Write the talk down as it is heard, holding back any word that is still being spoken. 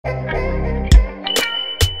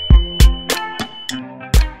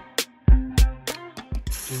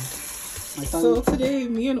So today,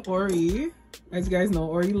 me and Ori, as you guys know,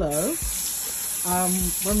 ORELOVE,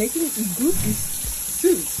 we're making Egusi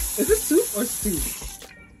Soup. Is it soup or stew?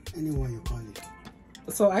 Anyone you call it.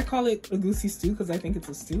 So I call it Egusi stew because I think it's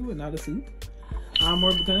a stew and not a soup.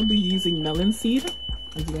 We're gonna be using melon seed,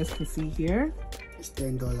 as you guys can see here. It's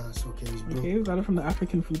 $10. Okay, it's broke. Okay, we got it from the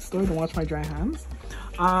African food store. Don't wash my dry hands.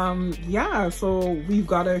 Yeah, so we've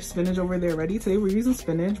got our spinach over there ready. Today we're using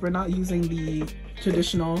spinach. We're not using the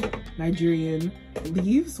traditional Nigerian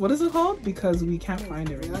leaves. What is it called? Because we can't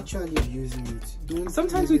find it right We're now. actually using it.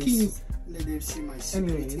 Sometimes we can use. Let them see my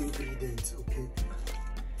secret ingredients, okay?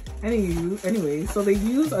 Anyway, so they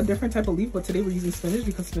use a different type of leaf, but today we're using spinach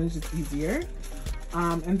because spinach is easier.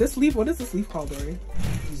 And this leaf, what is this leaf called, Ori?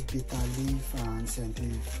 It's bitter leaf and scent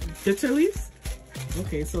leaf. Bitter leaves?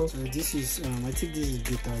 Okay, so this is, I think this is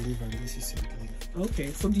bitter leaf and this is scent leaf.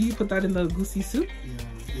 Okay, so do you put that in the Egusi soup?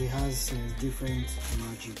 Yeah, it has different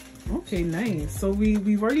magic. Okay, nice. So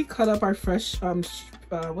we've already cut up our fresh,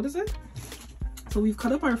 what is it? So we've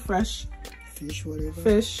cut up our fresh fish, whatever.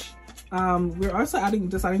 Fish. We're also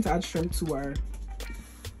deciding to add shrimp to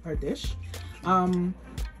our dish.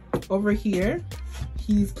 Over here,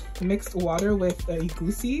 he's mixed water with the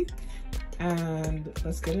egusi, and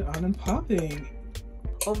let's get it on and popping.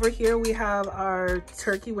 Over here we have our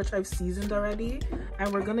turkey, which I've seasoned already,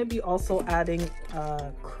 and we're gonna be also adding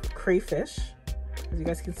crayfish, as you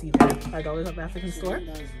guys can see there, $5 at the African store.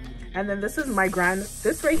 And then this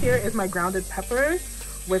right here is my grounded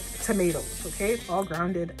peppers with tomatoes. Okay, it's all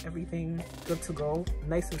grounded, everything good to go,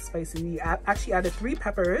 nice and spicy. We actually added 3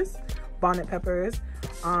 peppers, bonnet peppers,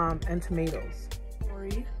 and tomatoes.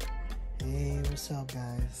 Ori. Hey, what's up,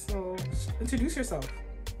 guys? So introduce yourself.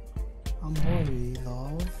 I'm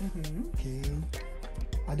ORELOVE. Okay,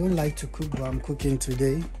 I don't like to cook, but I'm cooking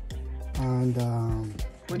today. And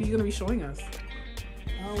what are you gonna be showing us?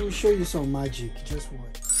 I will show you some magic. Just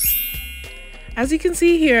watch. As you can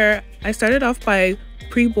see here, I started off by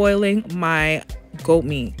pre-boiling my goat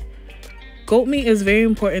meat. Goat meat is very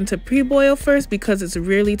important to pre-boil first because it's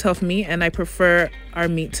really tough meat and I prefer our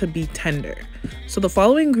meat to be tender. So the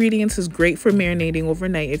following ingredients is great for marinating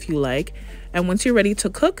overnight if you like. And once you're ready to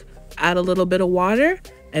cook, add a little bit of water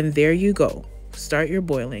and there you go. Start your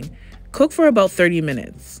boiling. Cook for about 30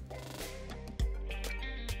 minutes.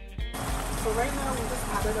 So right now we just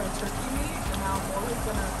added our turkey meat and now Ori's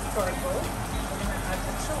gonna start both. We're gonna add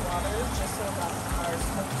extra water just so that our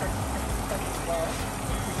smoked turkey can cook as well and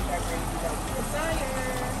create that gravy that we desire.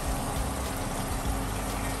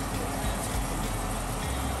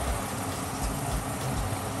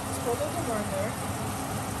 Just hold it warm there.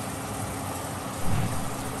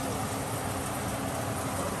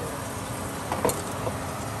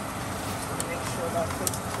 Make sure that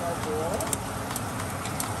fits into our bowl.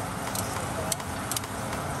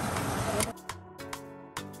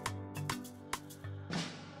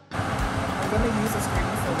 I'm going to use this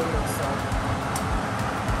gravy for later, so I'm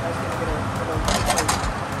going to get a little taste of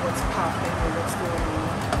what's popping or what's going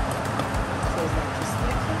on. So like just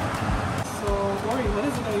like that. So Ori, what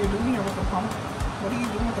is it that you're doing here with the palm? What are you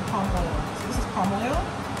doing with the palm oil? So this is palm oil?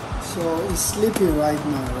 So it's sleeping right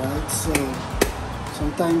now, right? So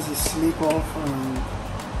sometimes it sleep off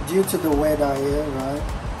due to the weather here, right?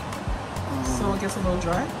 So it gets a little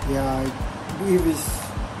dry? Yeah, if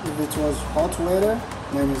it was hot weather,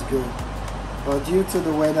 then it's good. But due to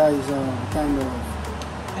the weather, is kind of.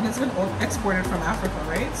 And it's been exported from Africa,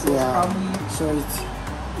 right? So yeah. It's probably so it's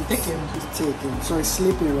thickened. It's thickened. So it's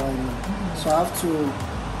sleeping right now. So I have to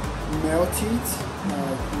melt it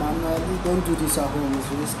manually. Don't do this at home. It's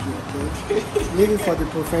risky. Okay. Leave it for the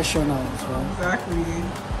professionals, right? Exactly.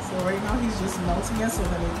 So right now he's just melting it so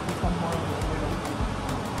that it can become more of a oil.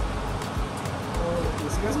 Okay,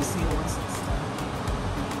 so you guys will see it once it's done.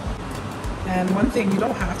 And one thing, you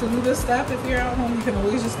don't have to do this step if you're at home. You can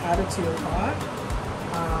always just add it to your pot.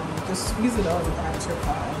 Just squeeze it out and add it to your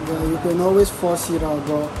pot. Yeah, you can always force it out,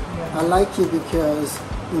 but yeah. I like it because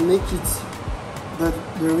it makes it the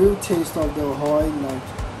real taste of the oil, like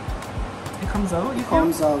it comes out. It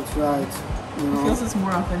comes out, right? You know. It feels it's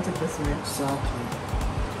more authentic this way. Exactly.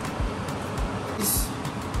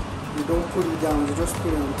 You don't put it down, you just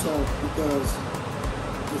put it on top because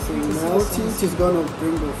if you melt it, it's gonna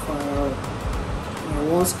bring the fire out. I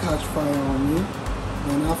once catch fire on me,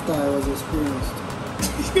 then after I was experienced.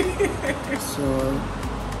 So,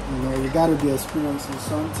 you know, you gotta be experiencing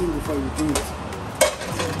something before you do it. So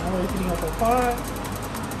now we're heating up the pot.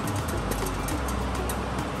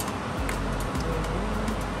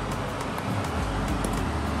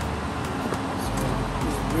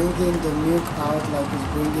 Bringing the milk out like it's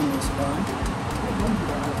bringing the sperm.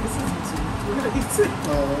 This is easy. We're gonna eat it.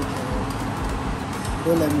 Oh, okay.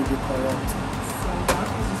 Don't let me be correct. So that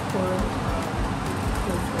is just poured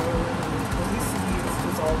with oil and as you see it's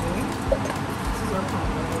dissolving. This is our palm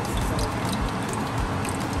oil, it's dissolving.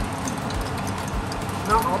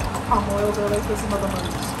 Not all palm oils are like this, some of them are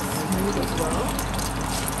smooth as well.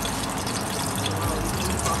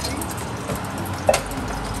 Coffee.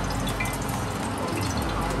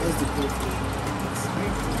 Where's the crayfish?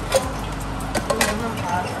 We're going to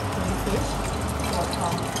add our crayfish to our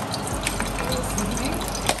palm oil seasoning.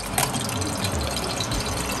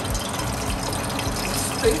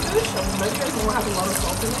 Crayfish, I mean, like you guys know, has a lot of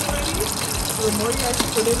salt in it already. So the more you guys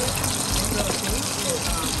put it into the thing,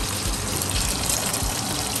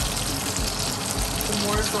 the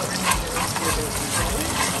more salt you're going to get into your dish, right?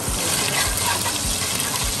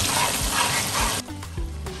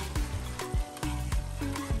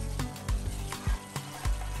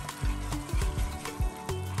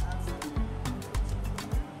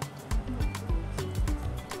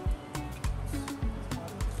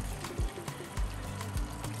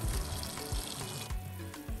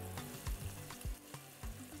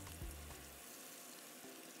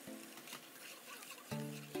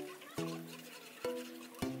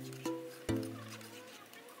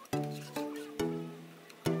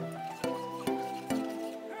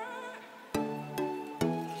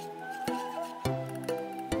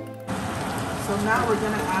 So now we're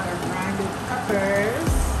gonna add our grinded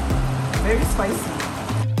peppers. Very spicy.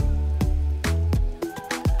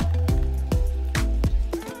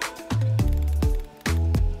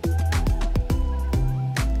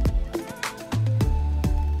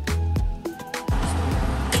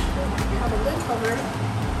 We have a lid cover.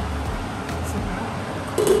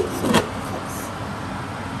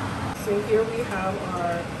 So here we have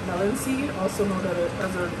our melon seed, also known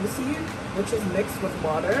as our egusi, which is mixed with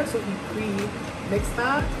water. So we pre-mix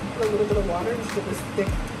that, put a little bit of water to get this thick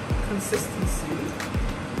consistency,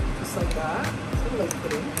 just like that. So like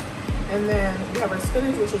pudding. And then we have our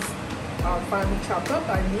spinach, which is finely chopped up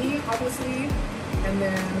by me, obviously. And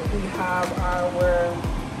then we have our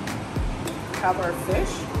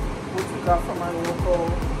fish, which we got from our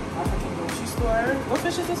local African grocery store. What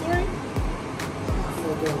fish is this, Ori?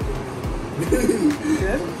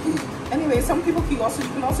 Good. Anyway, some people you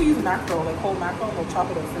can also use mackerel, like whole mackerel, and they'll chop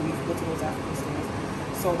it up for you if you go to those African stores.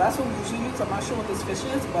 So that's what we usually use. I'm not sure what this fish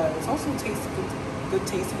is, but it's also good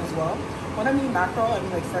tasting as well. When I mean mackerel, I mean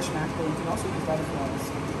like fresh mackerel. You can also use that as well. So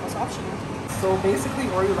that's optional. So basically,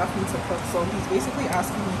 Ori left me to cook. So he's basically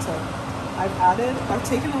asking me to. I've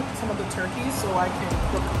taken out some of the turkey so I can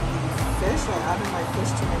cook the fish. I added my fish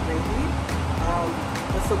to my gravy.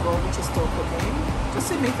 With the gold, which is still cooking,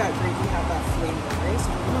 just to make that gravy have that flavor, right?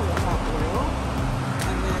 So I'm gonna let that boil,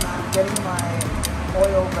 and then I'm getting my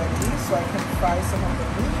oil ready so I can fry some of the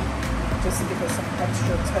meat, just to give it some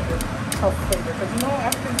extra tough flavor. Because you know,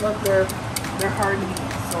 Africans love their hard meat.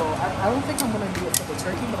 So I don't think I'm gonna do it for the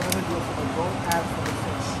turkey, but I'm gonna do it for the goat and for the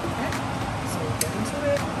fish. Okay? So get into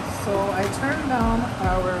it. So I turned down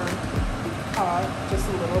our pot just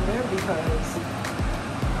a little bit because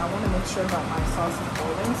I want to make sure that my sauce is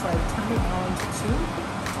boiling, so I turned it down to 2,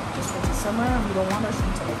 just for the summer, and we don't want our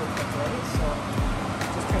shrimp to overcook, right? So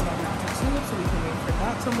just turn that down to 2 so we can wait for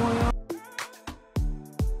that to boil.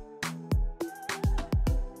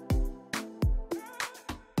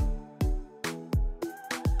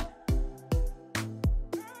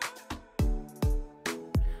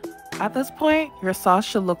 At this point, your sauce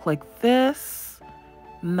should look like this,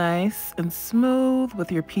 nice and smooth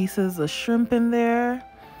with your pieces of shrimp in there.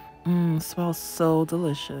 Smells so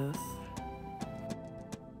delicious.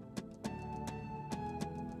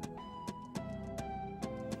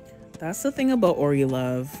 That's the thing about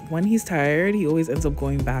ORELOVE. When he's tired, he always ends up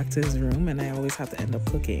going back to his room and I always have to end up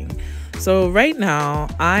cooking. So right now,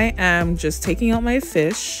 I am just taking out my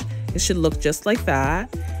fish. It should look just like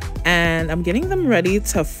that. And I'm getting them ready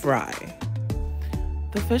to fry.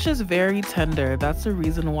 The fish is very tender. That's the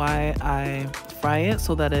reason why I fry it,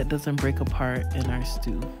 so that it doesn't break apart in our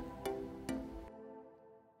stew.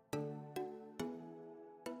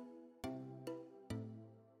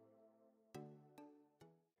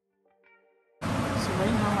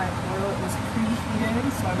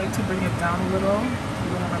 So I like to bring it down a little. We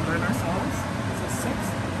don't want to burn ourselves. This is 6.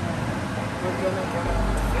 We're gonna get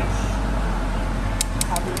on the fish.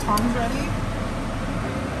 Have your tongs ready.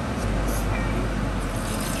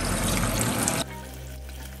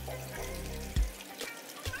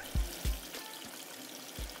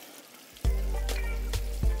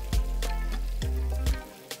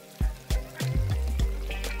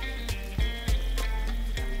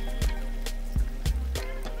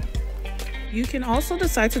 You can also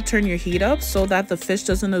decide to turn your heat up so that the fish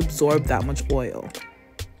doesn't absorb that much oil.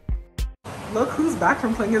 Look who's back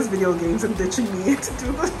from playing his video games and ditching me to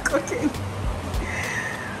do the cooking.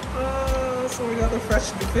 So we got the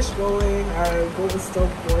fish going. Our goat is still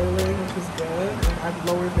boiling, which is good. And I've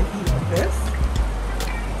lowered the heat of this.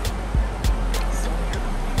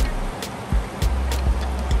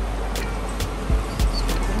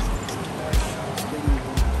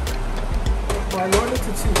 Well, I lowered it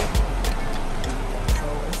to 2. So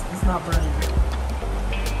it's not burning.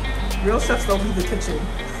 Real chefs don't leave the kitchen.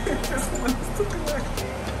 This one is too good.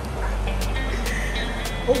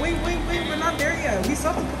 Oh wait, we're not there yet. We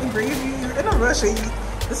still have to put the gravy. You're in a rush.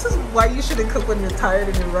 This is why you shouldn't cook when you're tired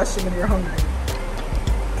and you're rushing and you're hungry.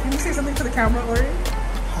 Can you say something to the camera, Ori?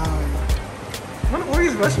 Hi. When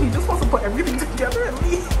Ori's rushing, he just wants to put everything together and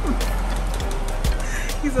leave.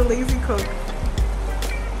 He's a lazy cook.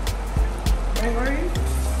 Right, Ori?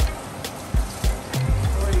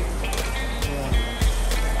 Ori. Yeah.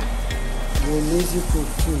 You're a lazy cook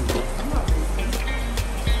too. I'm not lazy.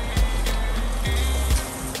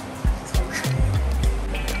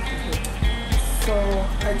 So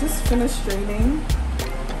I just finished straining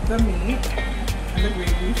the meat and the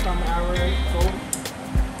gravy from our goat,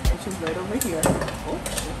 which is right over here. Oh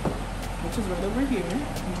shit. Which is right over here,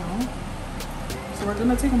 you know. So we're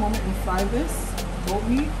gonna take a moment and fry this goat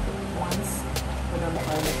meat once we're done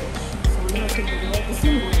frying the fish. So we're gonna take the little, it's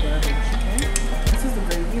gonna go to garbage, okay? This is the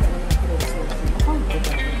gravy that we're gonna put over so we'll probably put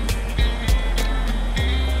that in.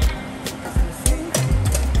 That's the sink.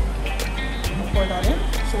 I'm gonna pour that in.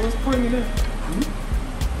 So let's pouring it in.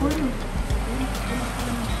 Pour it in. We're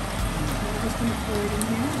just gonna pour it in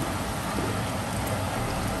here.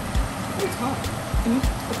 It's hot. Can you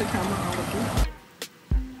put the camera on with you?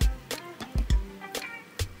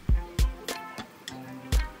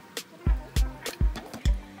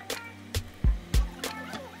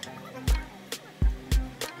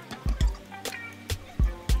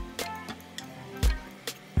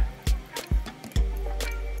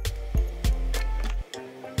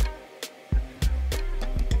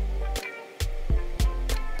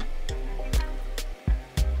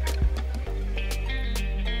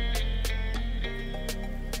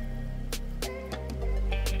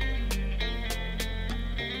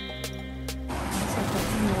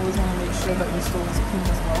 Sure that your stove is clean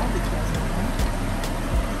as well because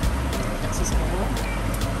this is cool.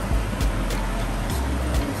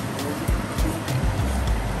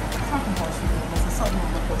 It's not compulsory, this is something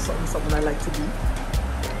wonderful, something I like to do.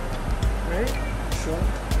 Right? Sure.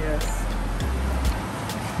 Yes.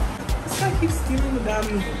 This guy keeps stealing the damn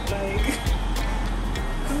music. Like,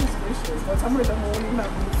 goodness gracious. By the time we're done, we won't even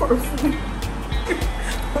have room for food.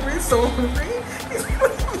 We're so hungry.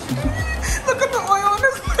 Look at the oil on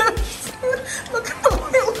his lips. Look at the oil on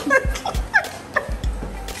his lips.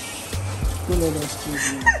 Pull it as cheese.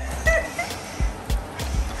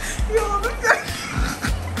 Yo, look at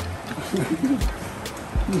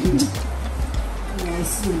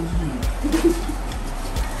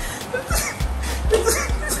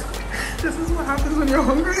This is what happens when you're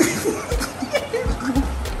hungry.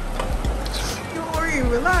 Yo, Ori,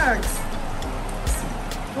 relax.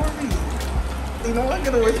 Ori. You know what?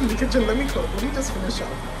 Get away from the kitchen. Let me cook. Let me just finish up.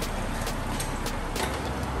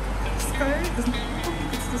 This guy is not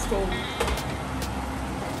it's the stove.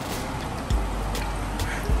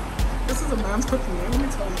 This is a man's cooking. Let me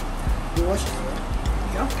tell you. You wash it?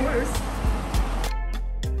 Yeah, of course.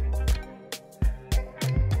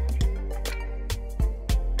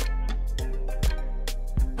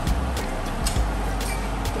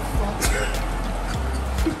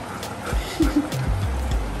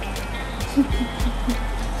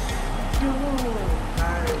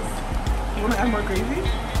 You want to add more gravy?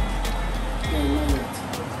 No, not yet.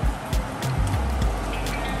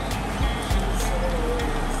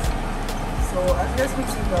 So as you guys can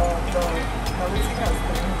see, the Maggi has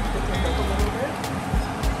been thickened up a little bit.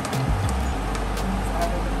 Let's add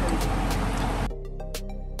in the gravy.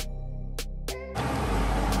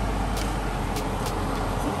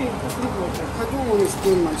 It's okay, just leave it like that. I don't want to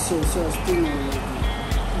stain myself, so I stain my leg.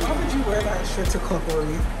 Why would you wear that shirt to cook,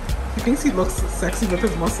 Ori? He thinks he looks sexy with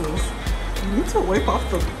his muscles. You need to wipe off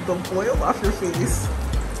the oil off your face.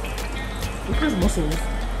 Look at his muscles.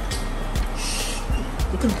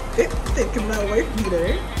 Looking thick in that white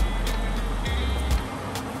beater.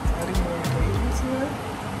 Adding more gravy to it.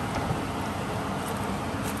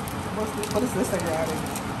 What is this that you're adding?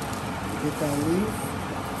 Bitter leaf.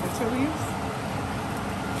 Bitter leaves?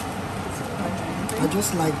 I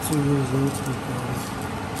just like to use it because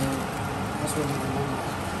that's what I want.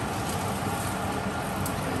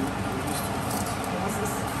 What's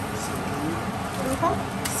this? What is it called?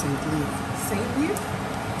 Saint leaf. Saint leaf?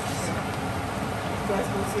 You guys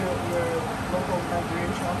go to your local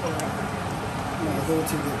Nigerian shop or whatever? No, I don't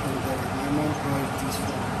think they can get it. My mom brought this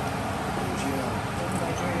from Nigeria.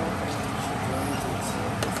 Nigerian, okay. She brought it.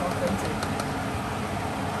 It's authentic.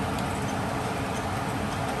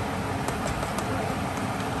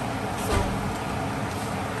 So,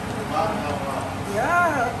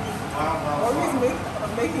 yeah, always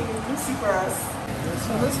making Egusi for us.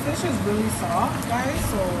 So this fish is really soft, guys.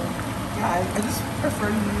 So yeah, I just prefer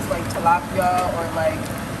to use like tilapia or like,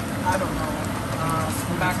 I don't know,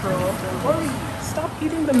 mackerel. Or stop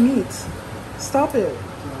eating the meat. Stop it.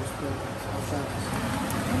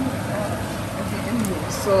 Okay, anyway,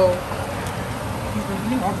 so he's been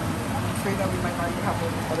eating all the meat. I'm afraid that we might not even have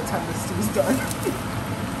one by the time this stew is done.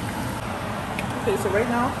 Okay, so right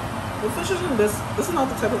now, the fish is in this. This is not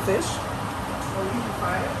the type of fish. Or you can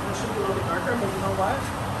fry it. It should be a little bit darker, but you know what?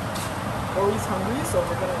 Ori's hungry, so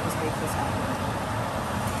we're gonna just make this happen.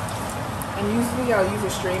 And usually I'll use a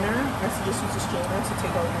strainer. I suggest use a strainer to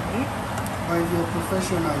take out your meat. But if you're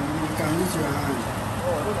professional, you can use your hand.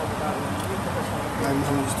 Oh, I don't know about that one. You're professional. My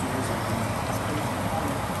mom used to use her hand.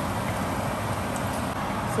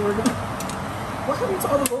 So we're gonna. What happened to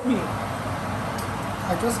all the goat meat?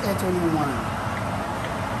 I just ate only one.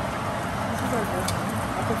 This is our goat meat.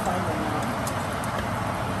 I can find them now.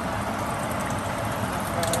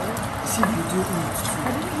 See, you do eat too.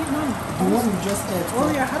 I didn't eat none. The one you just ate.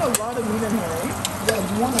 Oh yeah, I had a lot of meat in here, right? Yeah,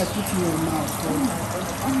 the one I put in your mouth. Oh my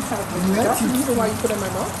goodness. You That's ate the it. reason why you put it in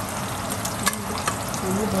my mouth?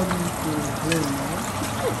 So nobody needs to blame, right?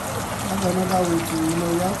 That's another way to,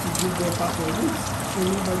 you have to give them part of it. So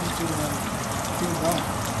nobody to feel bad.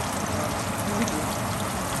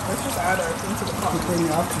 Let's just add our thing to the pot. But then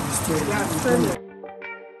you have to be straight. Yeah, stir it.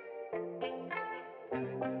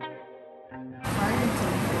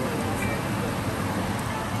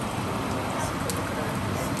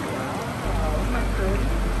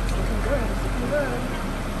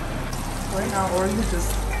 Right now, Ori is just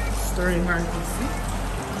stirring our Egusi.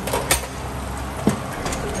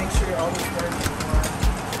 Make sure you're always stirring before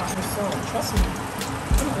trying salt. Trust me,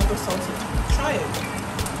 I'm gonna over salt it. Try it.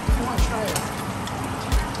 If you want, try it.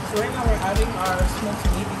 So right now we're adding our smoked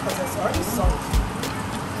meat because it's already salt.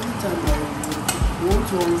 Anytime you want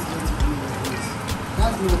to always let it be like this.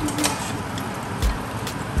 That's not the real shit.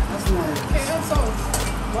 That's not it. Okay, add salt.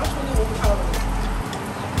 Watch when you overpower it.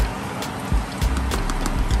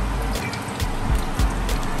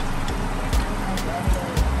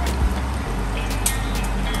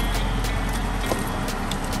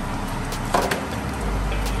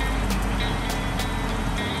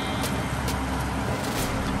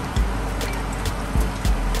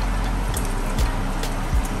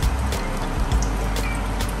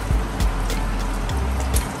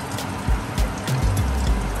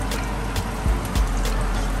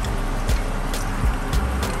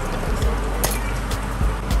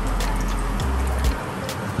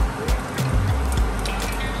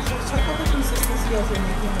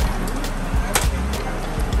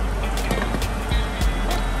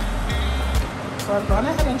 So I've gone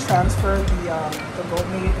ahead and transferred the goat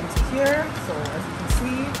meat into here. So as you can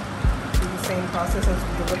see, do the same process as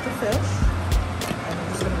we did with the fish. And I'm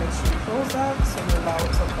just gonna make sure you close that so you allow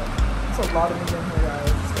it to cook. It's a lot of meat in here, guys.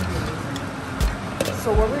 It's gonna be amazing.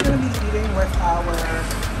 So what we're gonna be eating with our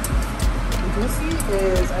Egusi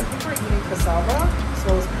is, I think we're eating cassava.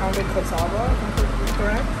 So it's pounded cassava, if I'm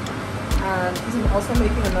correct. And he's also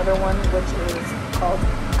making another one which is called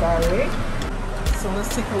gare. So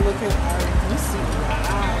let's take a look at our Egusi.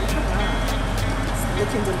 Wow, look at that. It's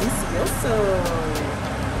looking delicioso.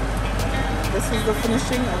 This is the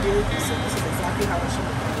finishing of your Egusi. This is exactly how it should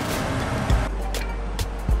look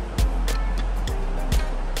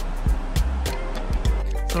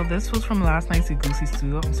like. So this was from last night's Egusi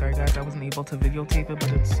Soup. I'm sorry guys, I wasn't able to videotape it,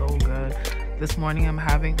 but it's so good. This morning I'm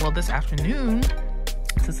having, well this afternoon,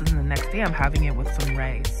 this is the next day, I'm having it with some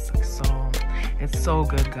rice. So it's so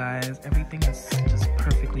good, guys. Everything is just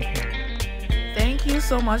perfectly paired. Thank you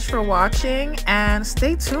so much for watching, and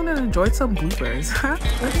stay tuned and enjoy some bloopers.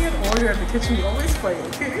 Looking at Oreo at the kitchen, we always fight,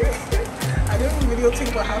 okay? I didn't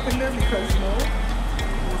videotape what happened there because, you know, it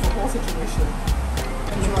was a whole situation.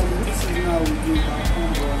 Actually, this is now we do back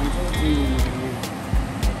home, but I'm just doing it in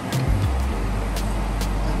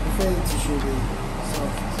I prefer it to show the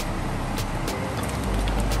soft.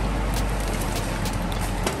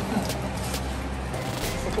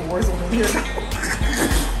 The war zone in here now.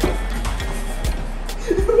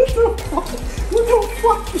 What the fuck? What the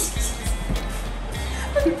fuck is this?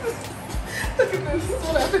 Look at this. This is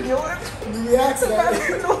what I have to deal with. The reaction.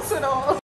 Nothing else at all.